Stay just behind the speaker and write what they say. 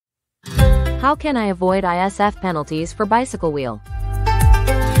How can I avoid ISF penalties for bicycle wheel?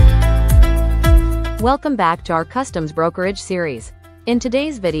 Welcome back to our customs brokerage series. In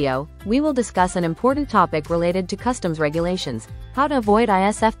today's video, we will discuss an important topic related to customs regulations, how to avoid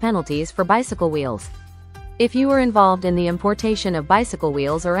ISF penalties for bicycle wheels. If you are involved in the importation of bicycle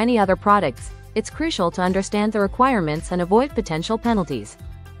wheels or any other products, it's crucial to understand the requirements and avoid potential penalties.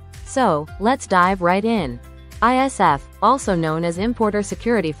 So, let's dive right in. ISF, also known as Importer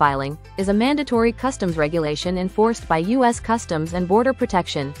Security Filing, is a mandatory customs regulation enforced by U.S. Customs and Border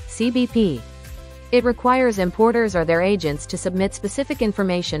Protection, CBP. It requires importers or their agents to submit specific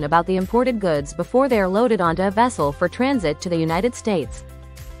information about the imported goods before they are loaded onto a vessel for transit to the United States.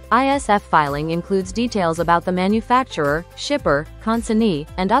 ISF filing includes details about the manufacturer, shipper, consignee,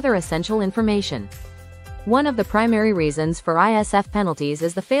 and other essential information. One of the primary reasons for ISF penalties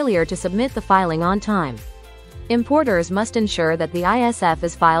is the failure to submit the filing on time. Importers must ensure that the ISF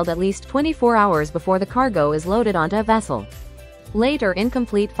is filed at least 24 hours before the cargo is loaded onto a vessel. Late or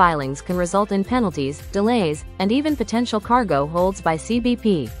incomplete filings can result in penalties, delays, and even potential cargo holds by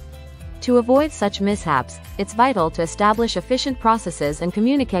CBP. To avoid such mishaps, it's vital to establish efficient processes and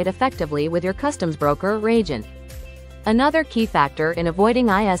communicate effectively with your customs broker or agent. Another key factor in avoiding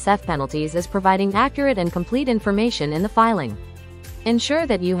ISF penalties is providing accurate and complete information in the filing. Ensure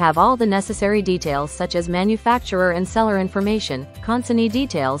that you have all the necessary details such as manufacturer and seller information, consignee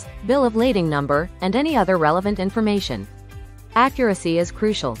details, bill of lading number, and any other relevant information. Accuracy is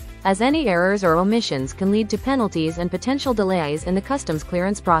crucial, as any errors or omissions can lead to penalties and potential delays in the customs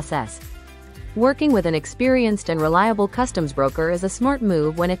clearance process. Working with an experienced and reliable customs broker is a smart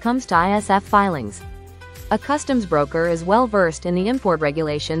move when it comes to ISF filings. A customs broker is well versed in the import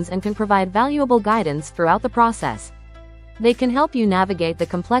regulations and can provide valuable guidance throughout the process. They can help you navigate the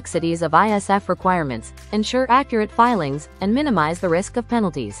complexities of ISF requirements, ensure accurate filings, and minimize the risk of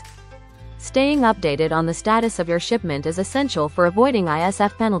penalties. Staying updated on the status of your shipment is essential for avoiding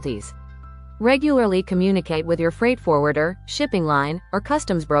ISF penalties. Regularly communicate with your freight forwarder, shipping line, or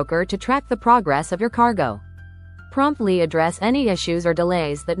customs broker to track the progress of your cargo. Promptly address any issues or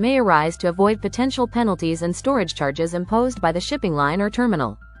delays that may arise to avoid potential penalties and storage charges imposed by the shipping line or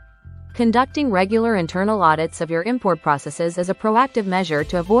terminal. Conducting regular internal audits of your import processes is a proactive measure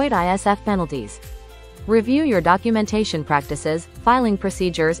to avoid ISF penalties. Review your documentation practices, filing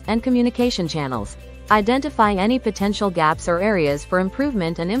procedures, and communication channels. Identify any potential gaps or areas for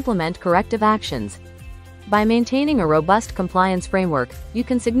improvement and implement corrective actions. By maintaining a robust compliance framework, you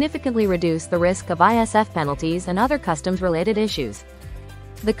can significantly reduce the risk of ISF penalties and other customs-related issues.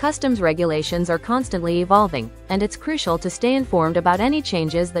 The customs regulations are constantly evolving, and it's crucial to stay informed about any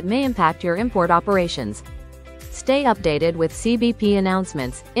changes that may impact your import operations. Stay updated with CBP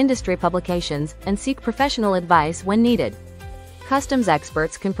announcements, industry publications, and seek professional advice when needed. Customs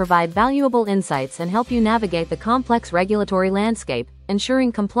experts can provide valuable insights and help you navigate the complex regulatory landscape,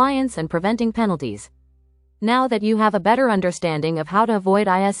 ensuring compliance and preventing penalties. Now that you have a better understanding of how to avoid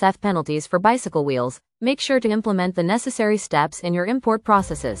ISF penalties for bicycle wheels, make sure to implement the necessary steps in your import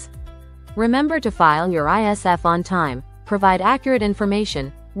processes. Remember to file your ISF on time, provide accurate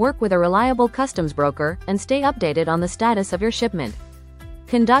information, work with a reliable customs broker, and stay updated on the status of your shipment.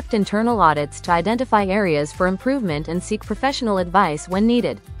 Conduct internal audits to identify areas for improvement and seek professional advice when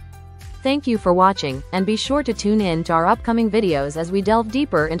needed. Thank you for watching, and be sure to tune in to our upcoming videos as we delve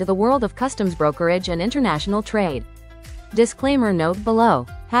deeper into the world of customs brokerage and international trade. Disclaimer note below.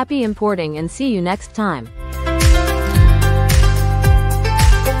 Happy importing and see you next time.